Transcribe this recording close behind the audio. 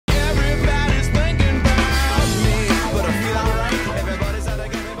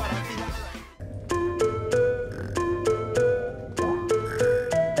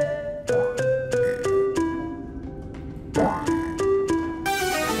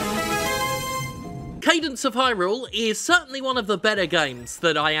Cadence of Hyrule is certainly one of the better games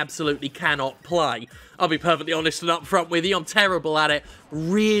that I absolutely cannot play. I'll be perfectly honest and upfront with you, I'm terrible at it,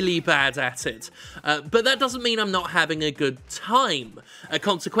 really bad at it. But that doesn't mean I'm not having a good time.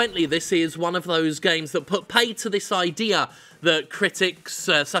 Consequently, this is one of those games that put pay to this idea that critics,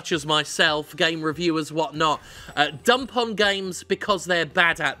 such as myself, game reviewers, whatnot, dump on games because they're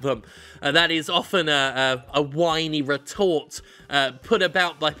bad at them. That is often a whiny retort put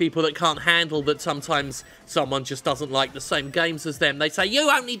about by people that can't handle that sometimes someone just doesn't like the same games as them. They say,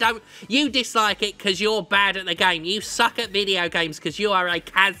 you dislike it because you're bad at the game. You suck at video games because you are a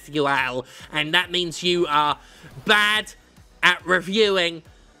casual, and that means you are bad at reviewing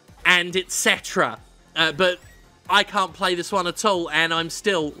and etc. But I can't play this one at all, and I'm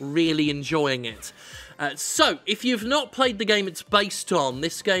still really enjoying it. So, if you've not played the game it's based on,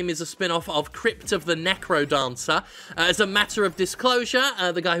 this game is a spin-off of Crypt of the Necrodancer. As a matter of disclosure,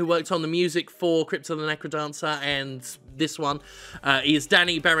 the guy who worked on the music for Crypt of the Necrodancer and this one is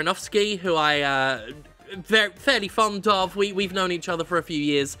Danny Baranowski, who I fairly fond of. We've known each other for a few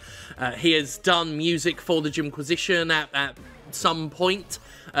years. He has done music for the Jimpressions at some point.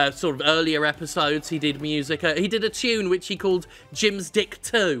 Sort of earlier episodes, he did music. He did a tune which he called Jim's Dick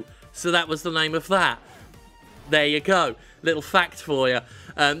 2, so that was the name of that. There you go. Little fact for you.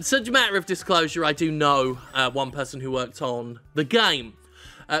 So, as a matter of disclosure, I do know one person who worked on the game.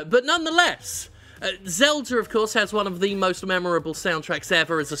 But nonetheless, Zelda, of course, has one of the most memorable soundtracks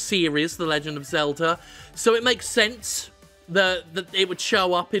ever as a series, The Legend of Zelda. So it makes sense that it would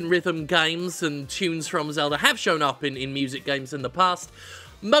show up in rhythm games, and tunes from Zelda have shown up in music games in the past.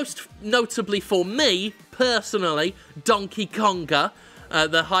 Most notably for me, personally, Donkey Konga.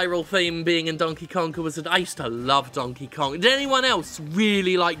 The Hyrule theme being in Donkey Konga was I used to love Donkey Kong. Did anyone else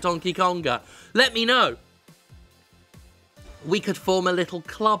really like Donkey Konga? Let me know. We could form a little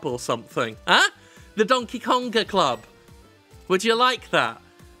club or something. Huh? The Donkey Konga Club. Would you like that?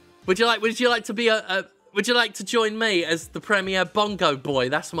 Would you like to be would you like to join me as the premier bongo boy?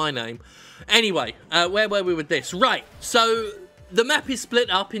 That's my name. Anyway, where were we with this? Right, so the map is split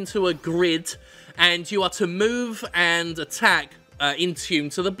up into a grid, and you are to move and attack in tune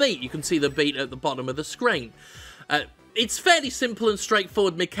to the beat. You can see the beat at the bottom of the screen. It's fairly simple and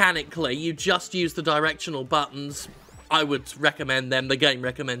straightforward mechanically. You just use the directional buttons. I would recommend them. The game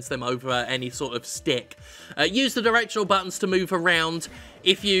recommends them over any sort of stick. Use the directional buttons to move around.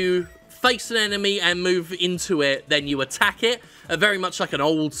 If you face an enemy and move into it, then you attack it. Very much like an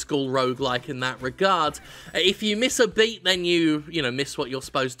old school roguelike in that regard. If you miss a beat, then you miss what you're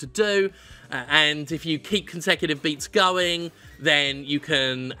supposed to do. And if you keep consecutive beats going, then you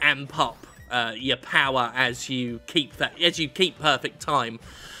can amp up your power as you keep perfect time.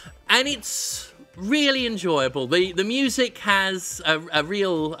 And it's really enjoyable. The music has a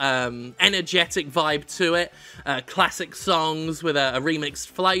real energetic vibe to it. Classic songs with a remixed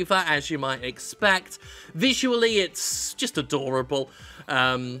flavour, as you might expect. Visually, it's just adorable.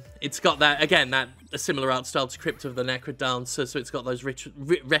 It's got a similar art style to Crypt of the Necrodancer, so it's got those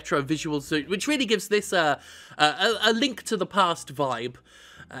retro visuals, which really gives this a Link to the Past vibe.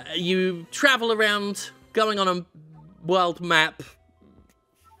 You travel around, going on a world map.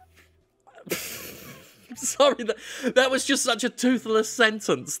 Sorry, that was just such a toothless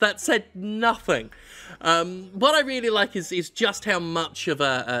sentence. That said nothing. What I really like is just how much of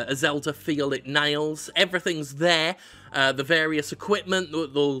a Zelda feel it nails. Everything's there. The various equipment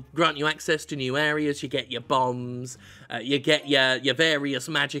that will grant you access to new areas. You get your bombs, you get your various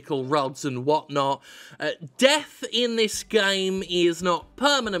magical rods and whatnot. Death in this game is not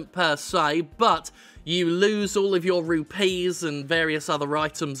permanent per se, but you lose all of your rupees and various other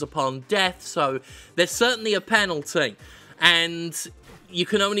items upon death, so there's certainly a penalty. And you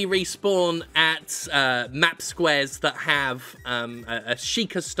can only respawn at map squares that have a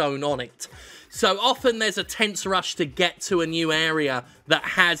Sheikah stone on it. So often there's a tense rush to get to a new area that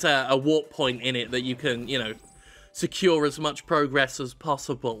has a warp point in it that you can, secure as much progress as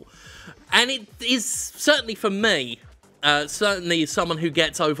possible. And it is, certainly for me, certainly someone who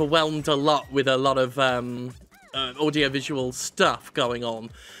gets overwhelmed a lot with a lot of audiovisual stuff going on.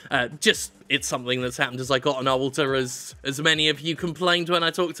 It's something that's happened as I gotten older, as many of you complained when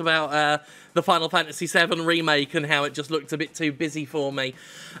I talked about the Final Fantasy VII Remake and how it just looked a bit too busy for me.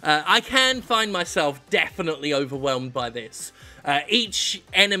 I can find myself definitely overwhelmed by this. Each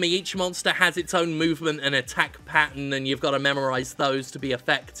enemy, each monster has its own movement and attack pattern, and you've got to memorize those to be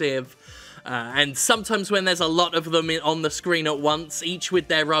effective. And sometimes when there's a lot of them on the screen at once, each with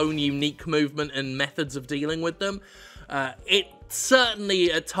their own unique movement and methods of dealing with them, it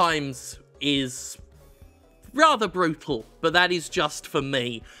certainly at times is rather brutal, but that is just for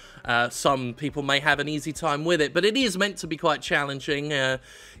me. Some people may have an easy time with it, but it is meant to be quite challenging.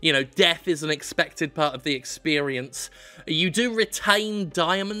 You know, death is an expected part of the experience. You do retain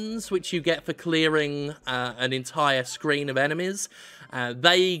diamonds, which you get for clearing an entire screen of enemies.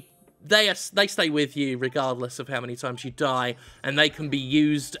 They stay with you regardless of how many times you die, and they can be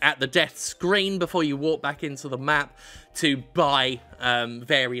used at the death screen before you walk back into the map to buy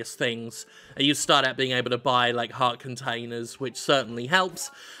various things. You start out being able to buy like heart containers, which certainly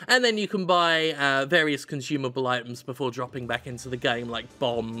helps, and then you can buy various consumable items before dropping back into the game, like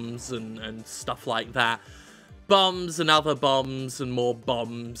bombs and stuff like that. Bombs and other bombs and more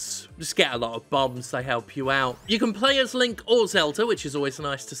bombs. Just get a lot of bombs, they help you out. You can play as Link or Zelda, which is always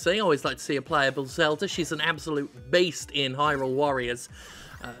nice to see. I always like to see a playable Zelda. She's an absolute beast in Hyrule Warriors.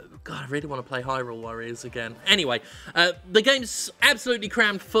 God, I really want to play Hyrule Warriors again. Anyway, the game's absolutely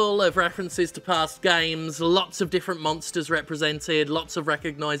crammed full of references to past games, lots of different monsters represented, lots of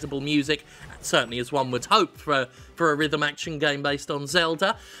recognisable music, certainly as one would hope for a rhythm action game based on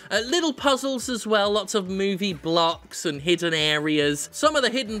Zelda. Little puzzles as well, lots of movie blocks and hidden areas. Some of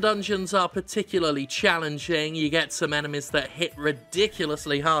the hidden dungeons are particularly challenging. You get some enemies that hit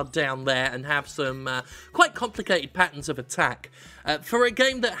ridiculously hard down there and have some quite complicated patterns of attack. For a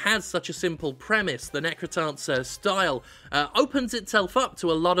game that has such a simple premise, the Necrodancer style opens itself up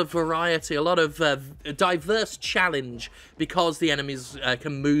to a lot of variety, a lot of diverse challenge, because the enemies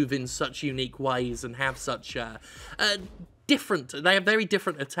can move in such unique ways and have such they have very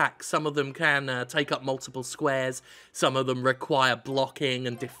different attacks. Some of them can take up multiple squares, some of them require blocking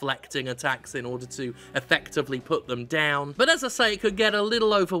and deflecting attacks in order to effectively put them down. But as I say, it could get a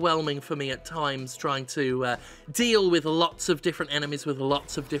little overwhelming for me at times, trying to deal with lots of different enemies with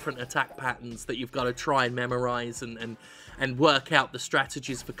lots of different attack patterns that you've got to try and memorize and work out the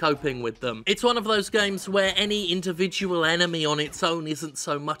strategies for coping with them. It's one of those games where any individual enemy on its own isn't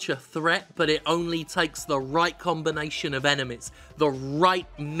so much a threat, but it only takes the right combination of enemies, the right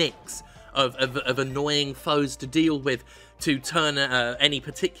mix of annoying foes to deal with to turn any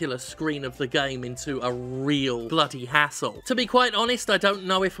particular screen of the game into a real bloody hassle. To be quite honest, I don't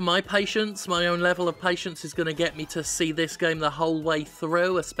know if my own level of patience is going to get me to see this game the whole way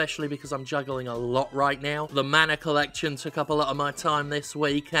through, especially because I'm juggling a lot right now. The mana collection took up a lot of my time this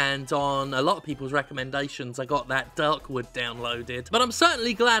week, and on a lot of people's recommendations, I got that Darkwood downloaded. But I'm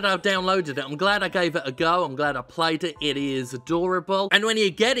certainly glad I've downloaded it. I'm glad I gave it a go. I'm glad I played it. It is adorable. And when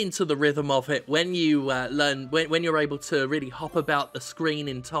you get into the rhythm of it, when you when you're able to really hop about the screen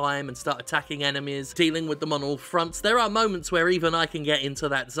in time and start attacking enemies, dealing with them on all fronts, there are moments where even I can get into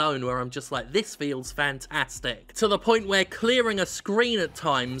that zone where I'm just like, this feels fantastic. To the point where clearing a screen at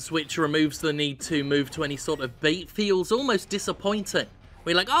times, which removes the need to move to any sort of beat, feels almost disappointing.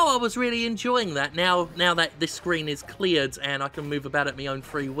 We're like, oh, I was really enjoying that. Now that this screen is cleared and I can move about at my own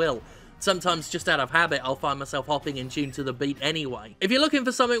free will. Sometimes, just out of habit, I'll find myself hopping in tune to the beat anyway. If you're looking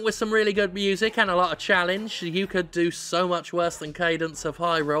for something with some really good music and a lot of challenge, you could do so much worse than Cadence of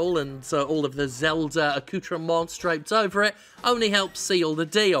Hyrule, and all of the Zelda accoutrements draped over it only helps seal the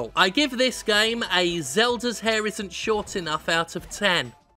deal. I give this game a Zelda's hair isn't short enough out of 10.